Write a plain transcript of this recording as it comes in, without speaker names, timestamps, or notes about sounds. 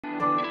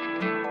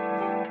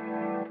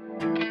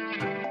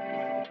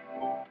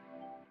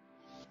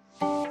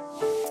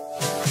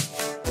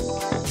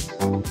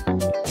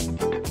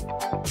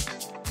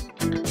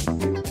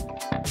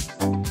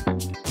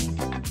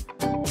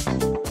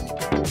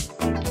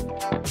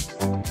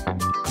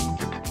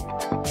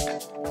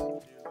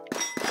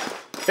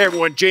Hey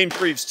everyone, James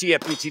Reeves,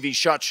 TFBTV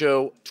SHOT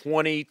Show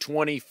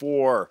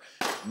 2024.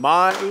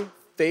 My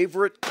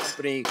favorite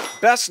company,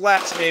 best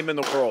last name in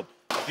the world.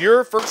 If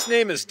your first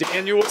name is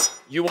Daniel,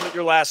 you want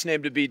your last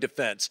name to be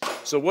Defense.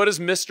 So what has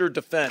Mr.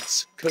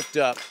 Defense cooked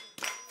up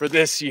for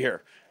this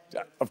year?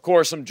 Of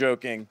course I'm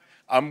joking.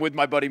 I'm with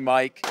my buddy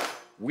Mike.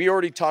 We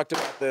already talked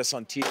about this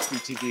on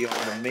TFBTV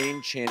on the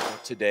main channel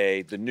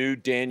today, the new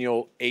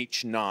Daniel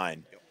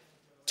H9.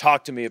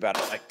 Talk to me about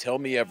it. Like, tell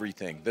me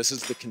everything. This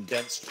is the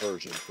condensed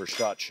version for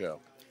SHOT Show.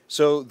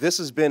 So this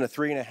has been a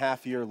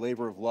 3.5-year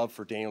labor of love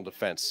for Daniel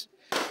Defense.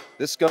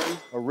 This gun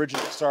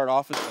originally started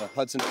off as a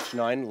Hudson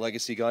H9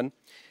 legacy gun,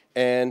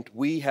 and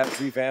we have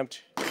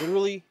revamped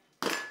literally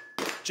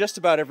just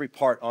about every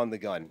part on the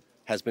gun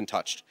has been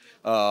touched,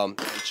 and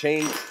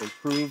changed,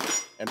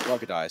 improved, and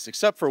ruggedized,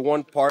 except for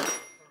one part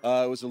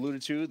it was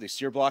alluded to, the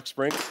sear block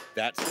spring.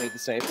 That stayed the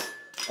same.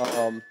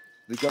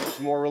 The gun is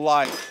more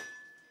reliable.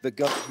 The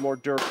gun is more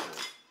durable.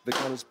 The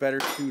gun is better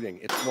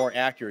shooting. It's more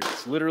accurate.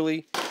 It's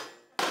literally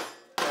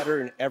better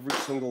in every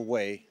single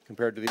way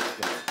compared to the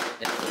other gun.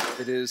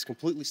 It is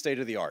completely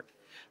state-of-the-art.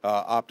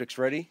 Optics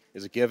ready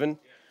is a given.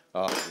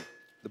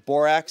 The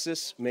bore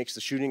axis makes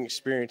the shooting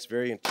experience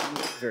very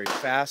intuitive, very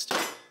fast.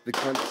 The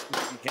gun is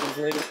easy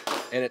handling,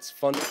 and it's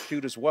fun to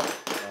shoot as well.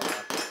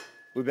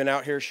 We've been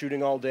out here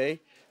shooting all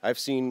day. I've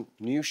seen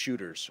new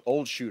shooters,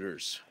 old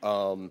shooters,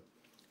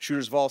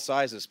 shooters of all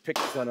sizes pick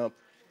the gun up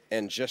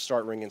and just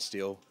start ringing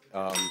steel.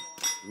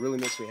 Really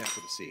makes me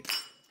happy to see.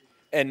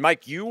 And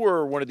Mike, you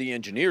were one of the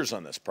engineers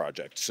on this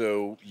project,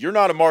 so you're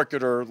not a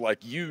marketer.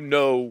 Like, you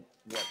know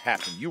what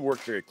happened. You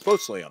worked very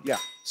closely on it. Yeah.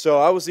 So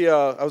I was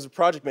a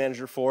project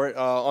manager for it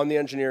on the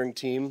engineering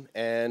team,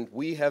 and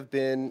we have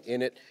been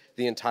in it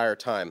the entire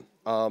time.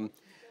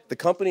 The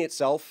company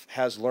itself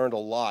has learned a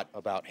lot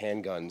about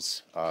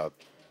handguns,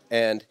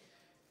 and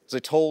as I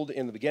told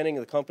in the beginning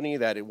of the company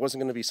that it wasn't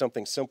going to be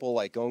something simple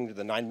like going to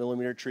the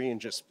 9mm tree and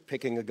just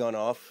picking a gun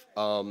off.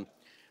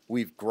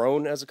 We've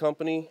grown as a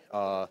company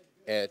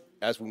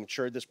as we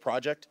matured this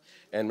project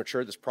and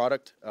matured this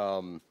product,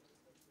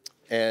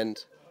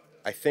 and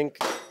I think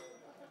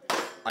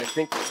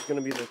it's going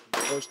to be the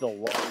first in a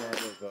long line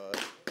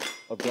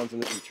of guns in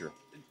the future.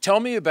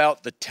 Tell me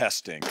about the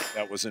testing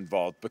that was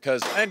involved,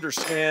 because I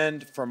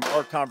understand from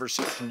our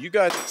conversation, you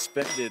guys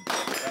expended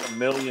about 1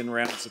 million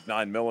rounds of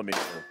 9mm.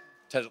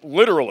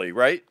 Literally,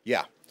 right?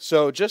 Yeah.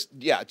 So just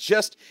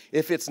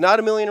if it's not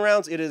 1 million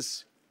rounds, it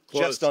is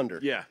close. Just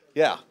under. Yeah.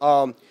 Yeah.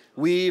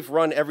 We've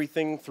run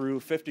everything through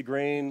 50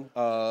 grain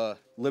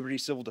Liberty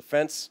Civil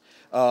Defense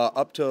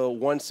up to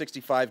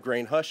 165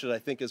 grain Hush, that I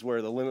think is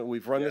where the limit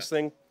we've run this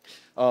thing.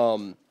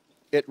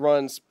 It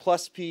runs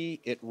plus P.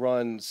 It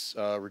runs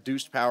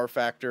reduced power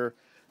factor.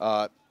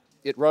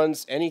 It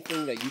runs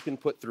anything that you can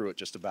put through it,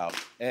 just about.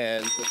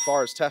 And as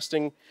far as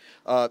testing,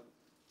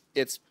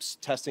 it's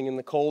testing in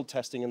the cold,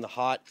 testing in the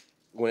hot.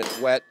 When it's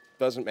wet,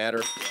 doesn't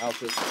matter.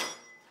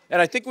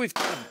 And I think we've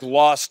kind of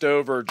glossed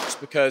over,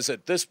 just because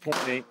at this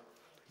point,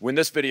 when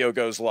this video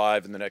goes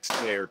live in the next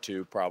day or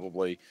two,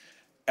 probably,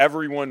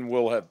 everyone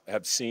will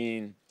have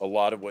seen a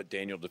lot of what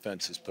Daniel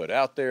Defense has put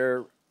out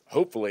there.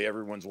 Hopefully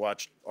everyone's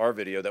watched our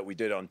video that we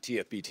did on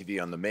TFBTV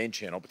on the main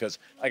channel, because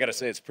I got to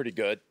say, it's pretty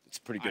good. It's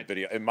a pretty good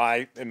video, in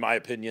my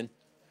opinion.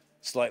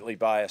 Slightly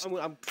biased. I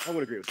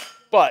would agree with that.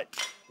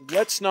 But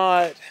let's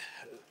not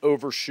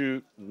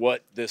overshoot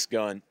what this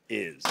gun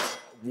is.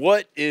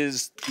 What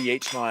is the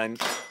H9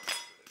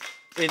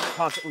 in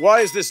concept?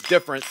 Why is this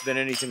different than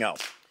anything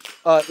else?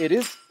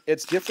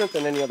 It's different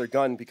than any other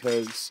gun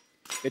because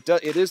it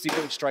is the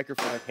only striker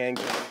fire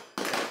handgun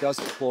that does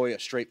employ a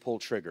straight pull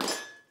trigger.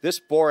 This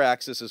bore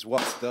axis as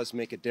well does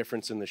make a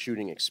difference in the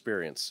shooting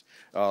experience.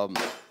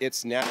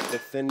 It's naturally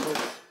thin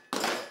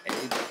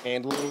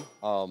handling,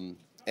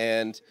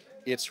 and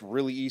it's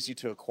really easy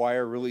to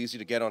acquire, really easy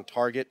to get on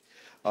target.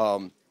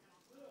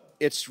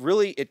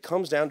 It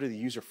comes down to the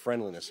user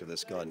friendliness of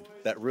this gun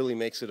that really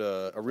makes it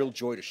a real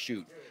joy to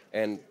shoot,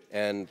 and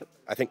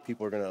I think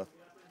people are gonna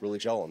really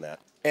gel on that.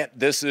 And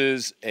this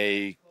is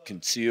a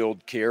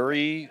concealed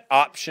carry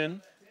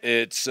option.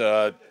 It's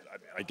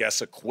I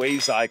guess a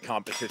quasi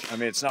competition. I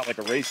mean, it's not like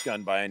a race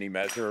gun by any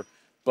measure,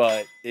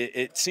 but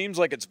it seems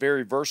like it's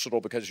very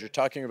versatile, because you're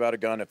talking about a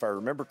gun, if I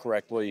remember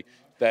correctly,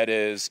 that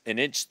is 1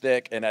 inch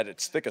thick, and at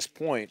its thickest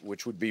point,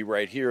 which would be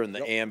right here in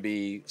the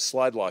AMB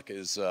slide lock,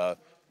 is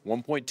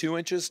 1.2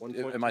 inches.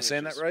 Am I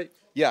saying that right?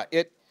 Yeah,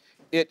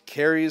 it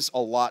carries a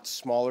lot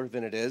smaller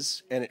than it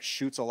is, and it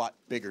shoots a lot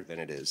bigger than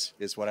it is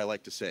what I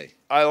like to say.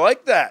 I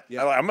like that.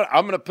 Yeah. I'm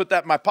gonna put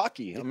that in my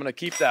pocket. I'm gonna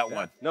keep that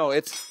one. No,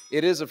 it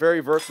is a very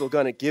versatile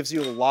gun. It gives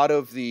you a lot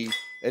of the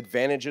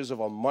advantages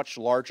of a much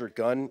larger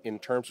gun in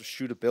terms of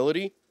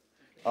shootability,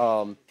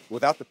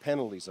 without the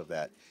penalties of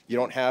that. You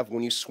don't have,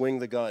 when you swing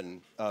the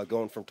gun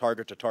going from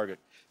target to target,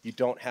 you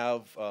don't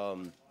have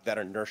that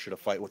inertia to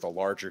fight with a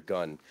larger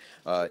gun.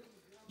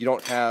 You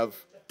don't have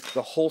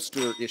the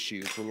holster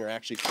issues when you're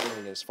actually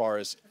feeling, as far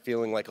as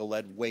feeling like a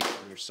lead weight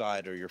on your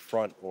side or your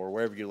front or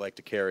wherever you like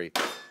to carry.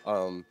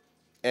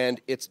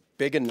 And it's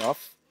big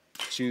enough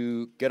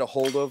to get a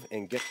hold of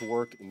and get to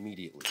work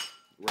immediately.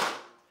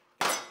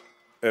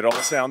 It all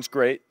sounds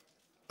great.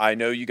 I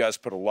know you guys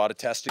put a lot of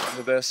testing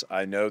into this.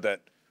 I know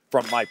that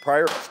from my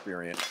prior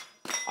experience,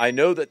 I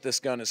know that this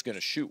gun is going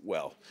to shoot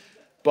well.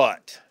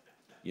 But,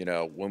 you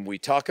know, when we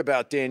talk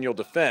about Daniel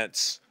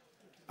Defense,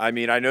 I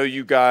mean, I know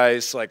you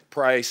guys, like,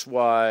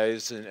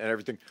 price-wise and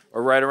everything,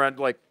 are right around,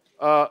 like,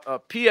 a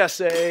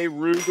PSA,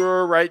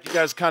 Ruger, right? You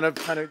guys kind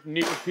of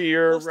near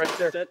peer right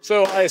there.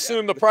 So I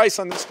assume the price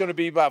on this is going to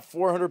be about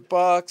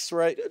 $400,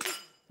 right?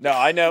 No,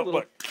 I know.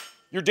 Look,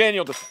 you're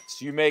Daniel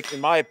Defense. You make,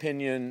 in my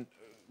opinion,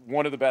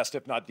 one of the best,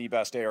 if not the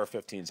best,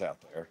 AR-15s out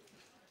there.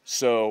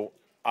 So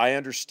I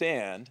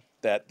understand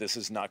that this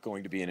is not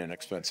going to be an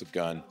inexpensive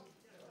gun.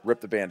 Rip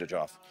the bandage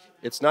off.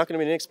 It's not going to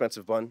be an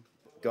inexpensive gun,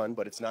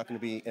 but it's not going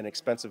to be an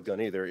expensive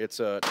gun either. It's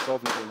a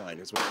 $12.99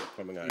 is what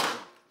we're coming out.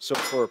 So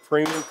for a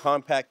premium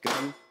compact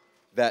gun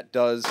that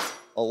does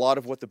a lot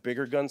of what the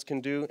bigger guns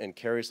can do and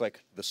carries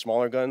like the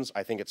smaller guns,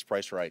 I think it's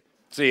priced right.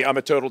 See, I'm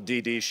a total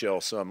DD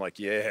shill, so I'm like,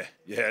 yeah,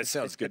 it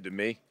sounds good to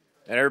me.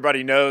 And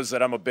everybody knows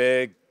that I'm a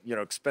big, you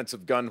know,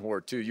 expensive gun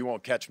whore too. You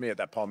won't catch me at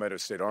that Palmetto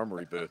State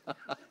Armory booth.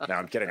 No,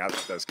 I'm kidding. I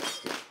love those guys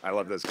too. I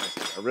love those guys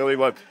too. I really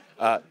love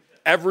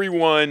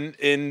everyone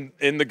in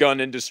the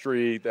gun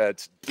industry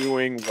that's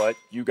doing what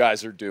you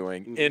guys are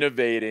doing,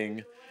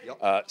 innovating.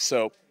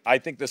 So I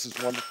think this is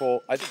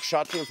wonderful. I think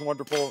SHOT Show is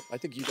wonderful. I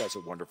think you guys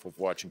are wonderful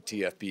for watching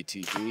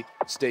TFBTV.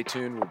 Stay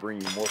tuned. We'll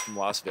bring you more from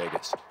Las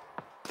Vegas.